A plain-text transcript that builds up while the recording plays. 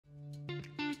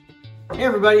Hey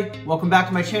everybody, welcome back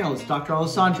to my channel. It's Dr.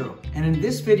 Alessandro, and in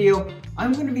this video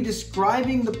I'm going to be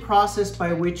describing the process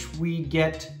by which we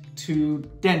get to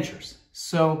dentures.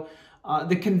 So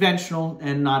the conventional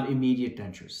and not immediate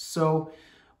dentures. So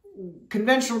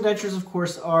conventional dentures, of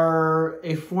course, are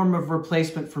a form of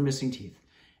replacement for missing teeth.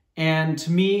 And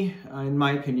to me, in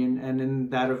my opinion, and in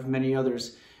that of many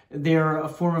others, they're a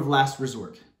form of last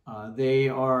resort. They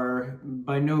are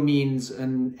by no means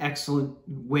an excellent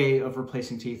way of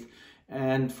replacing teeth,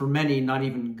 and for many, not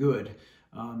even good.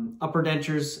 Upper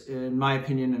dentures, in my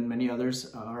opinion, and many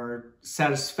others, are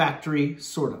satisfactory,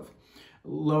 sort of.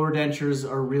 Lower dentures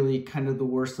are really kind of the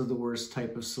worst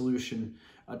type of solution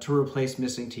to replace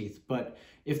missing teeth. But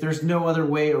if there's no other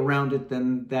way around it,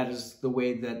 then that is the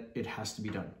way that it has to be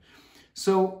done.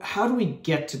 So how do we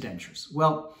get to dentures?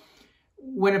 Well,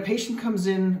 when a patient comes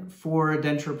in for a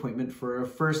denture appointment, for a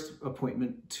first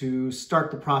appointment to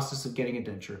start the process of getting a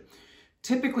denture,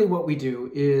 typically what we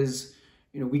do is,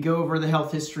 we go over the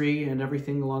health history and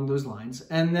everything along those lines,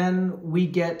 and then we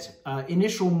get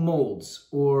initial molds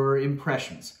or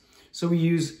impressions. So we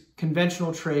use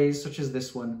conventional trays such as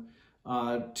this one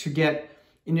to get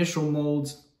initial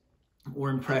molds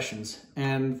or impressions.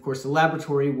 And of course the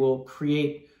laboratory will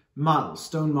create models,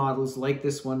 stone models like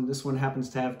this one. This one happens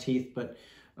to have teeth, but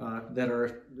that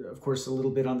are of course a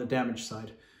little bit on the damaged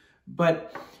side.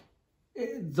 But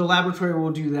the laboratory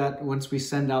will do that once we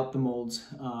send out the molds,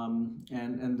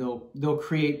 and they'll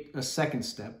create a second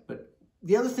step. But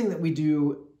the other thing that we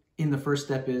do in the first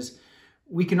step is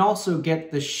we can also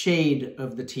get the shade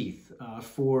of the teeth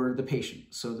for the patient.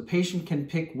 So the patient can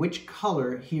pick which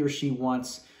color he or she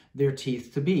wants their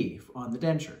teeth to be on the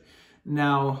denture.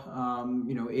 Now,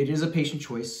 it is a patient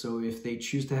choice. So if they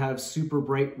choose to have super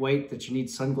bright white that you need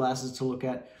sunglasses to look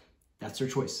at, that's their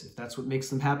choice. If that's what makes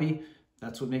them happy,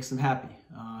 that's what makes them happy.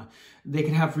 They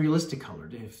can have realistic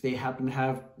colored. If they happen to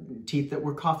have teeth that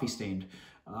were coffee stained,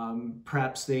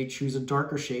 perhaps they choose a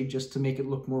darker shade just to make it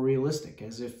look more realistic,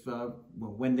 as if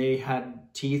when they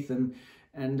had teeth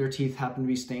and their teeth happen to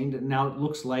be stained, and now it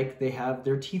looks like they have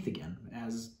their teeth again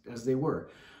as they were.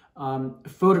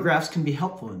 Photographs can be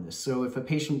helpful in this. So if a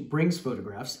patient brings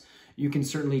photographs, you can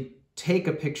certainly take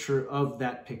a picture of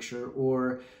that picture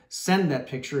or send that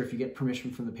picture, if you get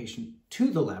permission from the patient, to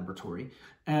the laboratory,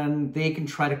 and they can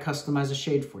try to customize a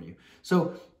shade for you.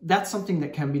 So that's something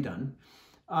that can be done.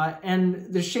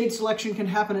 And the shade selection can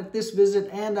happen at this visit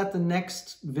and at the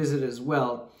next visit as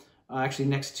well. Actually,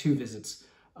 next two visits.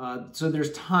 So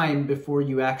there's time before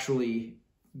you actually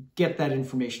get that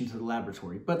information to the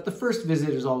laboratory. But the first visit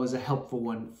is always a helpful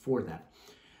one for that.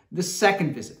 The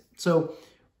second visit. So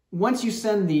once you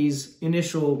send these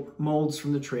initial molds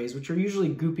from the trays, which are usually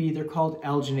goopy, they're called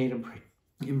alginate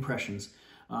impressions.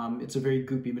 It's a very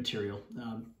goopy material.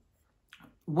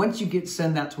 Once you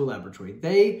send that to a laboratory,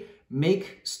 they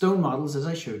make stone models, as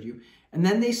I showed you, and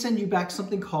then they send you back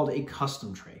something called a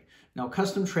custom tray. Now, a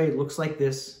custom tray looks like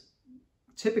this,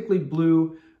 typically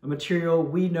blue, a material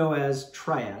we know as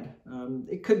Tryin.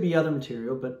 It could be other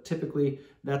material, but typically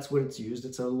that's what it's used.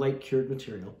 It's a light cured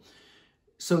material.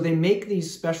 So they make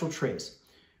these special trays.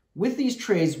 With these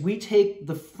trays, we take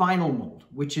the final mold,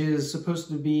 which is supposed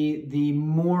to be the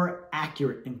more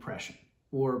accurate impression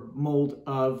or mold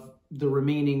of the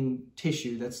remaining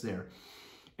tissue that's there.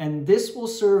 And this will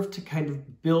serve to kind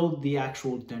of build the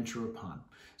actual denture upon.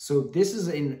 So this is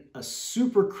a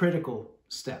super critical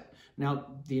step. Now,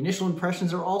 the initial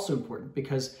impressions are also important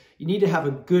because you need to have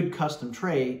a good custom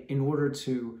tray in order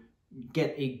to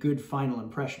get a good final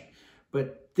impression.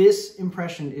 But this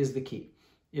impression is the key.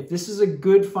 If this is a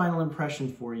good final impression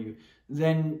for you,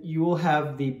 then you will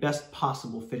have the best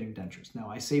possible fitting dentures. Now,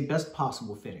 I say best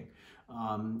possible fitting.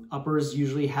 Uppers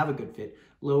usually have a good fit.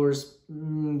 Lowers,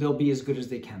 they'll be as good as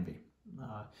they can be.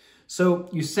 So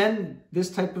you send this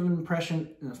type of impression,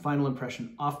 final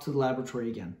impression, off to the laboratory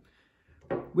again,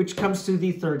 which comes to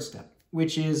the third step,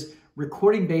 which is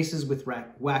recording bases with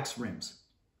wax rims.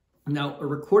 Now, a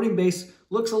recording base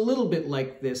looks a little bit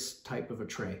like this type of a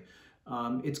tray.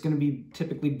 It's going to be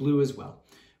typically blue as well,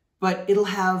 but it'll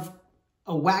have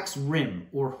a wax rim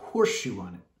or horseshoe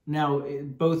on it. Now,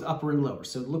 both upper and lower.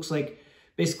 So it looks like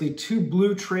basically two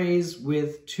blue trays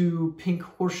with two pink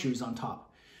horseshoes on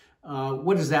top.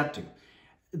 What does that do?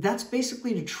 That's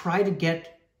basically to try to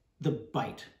get the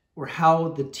bite or how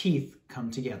the teeth come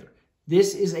together.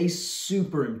 This is a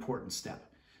super important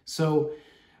step. So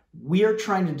we are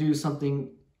trying to do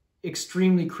something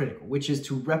extremely critical, which is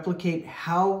to replicate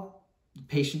how the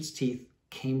patient's teeth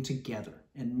came together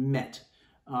and met.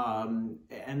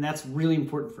 And that's really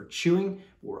important for chewing.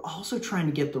 We're also trying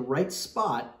to get the right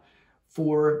spot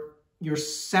for your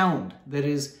sound. That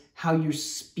is, how you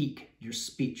speak, your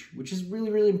speech, which is really,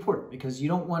 really important because you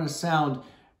don't want to sound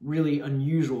really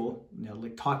unusual, you know,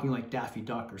 like talking like Daffy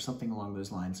Duck or something along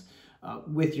those lines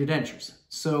with your dentures.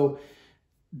 So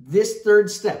this third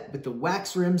step with the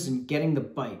wax rims and getting the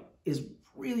bite is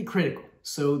really critical.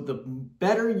 So the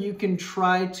better you can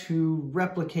try to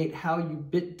replicate how you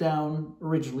bit down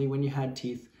originally when you had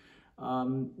teeth,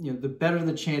 you know, the better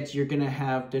the chance you're going to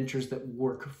have dentures that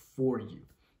work for you.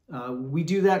 We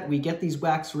do that. We get these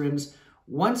wax rims.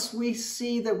 Once we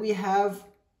see that we have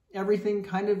everything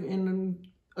kind of in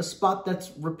a spot that's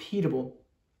repeatable,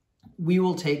 we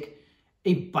will take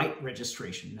a bite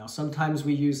registration. Now, sometimes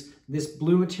we use this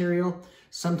blue material.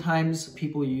 Sometimes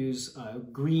people use a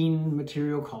green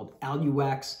material called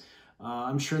Alu-Wax.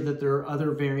 I'm sure that there are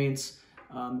other variants.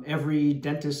 Every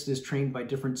dentist is trained by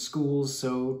different schools,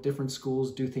 so different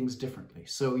schools do things differently.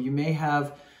 So you may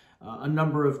have a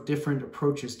number of different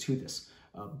approaches to this,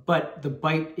 but the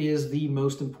bite is the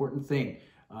most important thing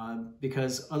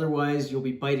because otherwise you'll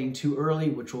be biting too early,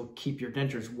 which will keep your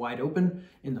dentures wide open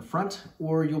in the front,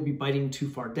 or you'll be biting too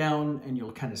far down and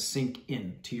you'll kind of sink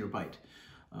in to your bite.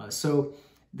 So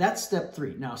that's step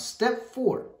 3. Now, step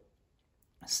 4.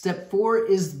 Step 4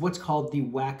 is what's called the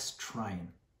wax Tryin.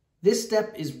 This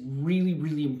step is really,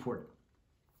 really important.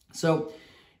 So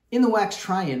in the wax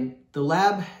Tryin, the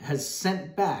lab has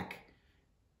sent back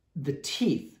the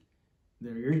teeth,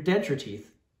 they're your denture teeth,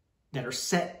 that are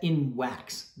set in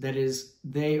wax. That is,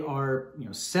 they are, you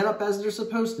know, set up as they're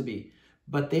supposed to be,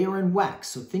 but they are in wax,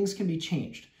 so things can be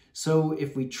changed. So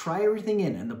if we try everything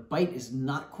in and the bite is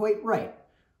not quite right,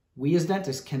 we as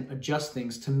dentists can adjust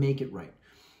things to make it right.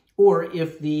 Or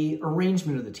if the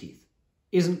arrangement of the teeth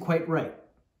isn't quite right,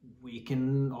 we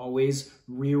can always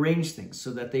rearrange things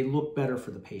so that they look better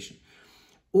for the patient.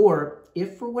 Or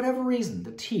if for whatever reason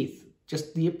the teeth,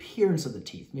 just the appearance of the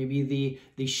teeth, maybe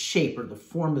the shape or the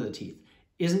form of the teeth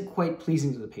isn't quite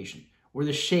pleasing to the patient, or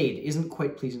the shade isn't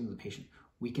quite pleasing to the patient,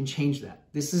 we can change that.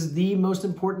 This is the most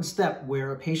important step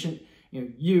where a patient,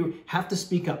 you have to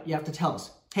speak up. You have to tell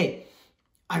us, hey,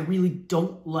 I really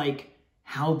don't like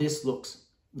how this looks.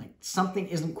 Like something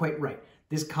isn't quite right.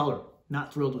 This color,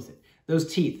 not thrilled with it.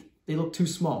 Those teeth, they look too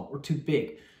small or too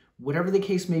big. Whatever the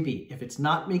case may be, if it's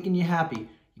not making you happy,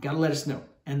 you got to let us know.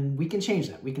 And we can change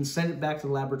that. We can send it back to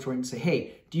the laboratory and say,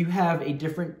 hey, do you have a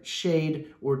different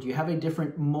shade or do you have a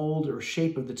different mold or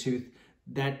shape of the tooth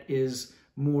that is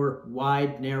more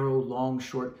wide, narrow, long,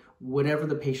 short, whatever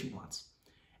the patient wants.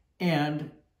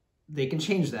 And they can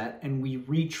change that and we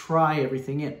retry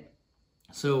everything in.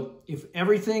 So if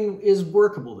everything is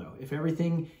workable though, if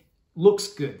everything looks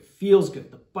good, feels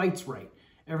good, the bite's right,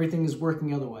 everything is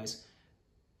working otherwise,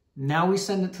 now we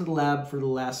send it to the lab for the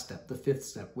last step, the 5th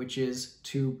step, which is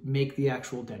to make the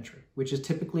actual denture, which is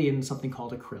typically in something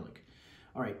called acrylic.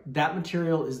 All right, that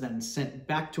material is then sent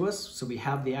back to us, so we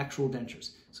have the actual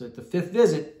dentures. So at the 5th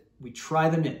visit, we try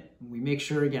them in. We make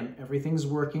sure, again, everything's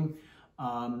working.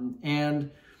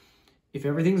 And if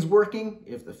everything's working,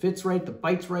 if the fit's right, the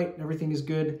bite's right, everything is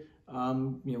good,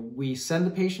 we send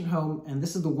the patient home, and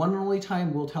this is the one and only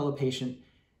time we'll tell a patient,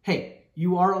 hey,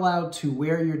 you are allowed to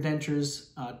wear your dentures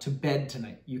to bed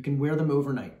tonight. You can wear them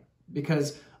overnight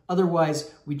because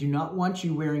otherwise we do not want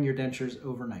you wearing your dentures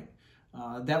overnight.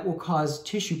 That will cause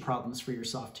tissue problems for your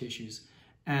soft tissues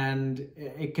and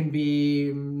it can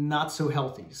be not so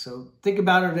healthy. So think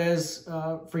about it as,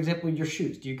 for example, your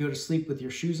shoes. Do you go to sleep with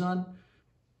your shoes on?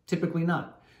 Typically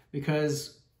not,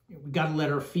 because we got to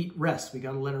let our feet rest. We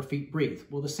got to let our feet breathe.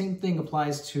 Well, the same thing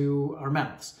applies to our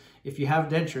mouths. If you have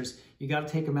dentures, you got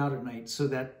to take them out at night so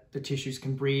that the tissues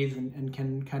can breathe and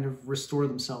can kind of restore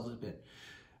themselves a bit.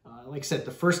 Like I said,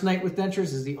 the first night with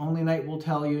dentures is the only night we'll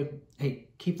tell you, hey,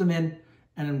 keep them in,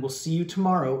 and then we'll see you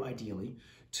tomorrow, ideally,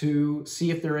 to see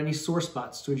if there are any sore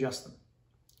spots to adjust them.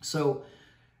 So,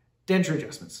 denture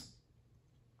adjustments.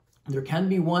 There can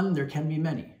be one, there can be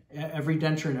many. Every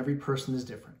denture and every person is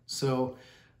different. So,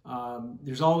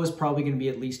 there's always probably going to be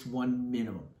at least one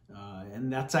minimum,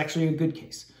 and that's actually a good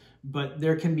case. But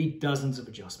there can be dozens of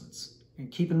adjustments.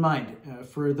 And keep in mind,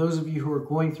 for those of you who are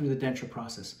going through the denture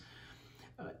process,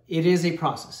 it is a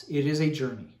process, it is a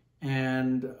journey,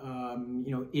 and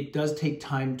it does take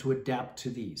time to adapt to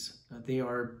these. They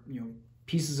are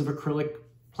pieces of acrylic,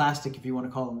 plastic if you want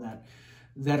to call them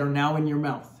that are now in your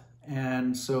mouth.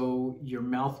 And so your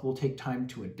mouth will take time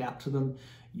to adapt to them.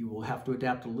 You will have to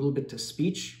adapt a little bit to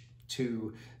speech,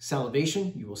 to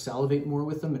salivation. You will salivate more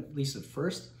with them, at least at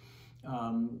first.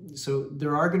 So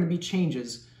there are going to be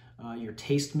changes. Your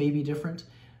taste may be different.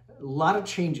 A lot of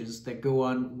changes that go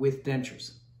on with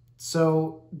dentures.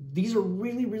 So these are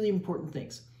really, really important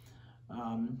things.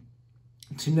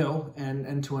 to know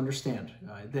and to understand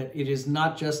that it is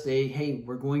not just a, hey,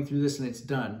 we're going through this and it's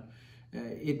done.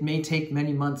 It may take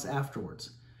many months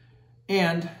afterwards.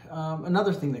 And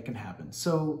another thing that can happen.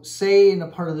 So say in a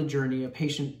part of the journey, a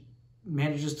patient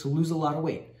manages to lose a lot of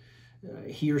weight.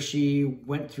 He or she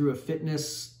went through a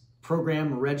fitness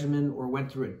program, a regimen, or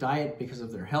went through a diet because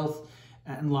of their health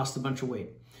and lost a bunch of weight.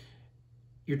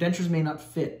 Your dentures may not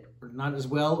fit, or not as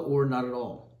well, or not at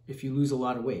all, if you lose a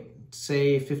lot of weight,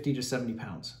 say 50 to 70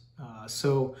 pounds.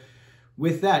 So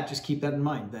with that, just keep that in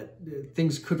mind, that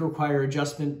things could require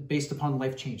adjustment based upon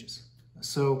life changes.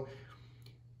 So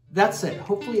that said,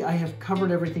 hopefully I have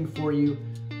covered everything for you.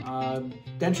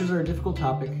 Dentures are a difficult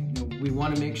topic. We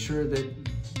want to make sure that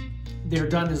they're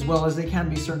done as well as they can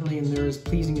be, certainly, and they're as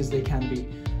pleasing as they can be.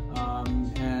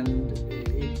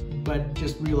 But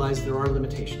just realize there are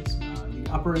limitations.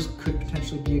 The uppers could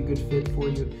potentially be a good fit for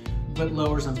you, but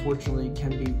lowers, unfortunately, can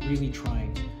be really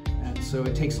trying. And so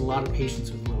it takes a lot of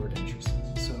patience with lower dentures.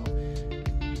 So,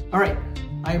 all right,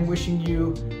 I am wishing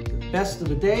you the best of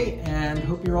the day and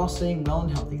hope you're all staying well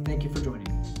and healthy. Thank you for joining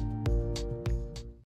me.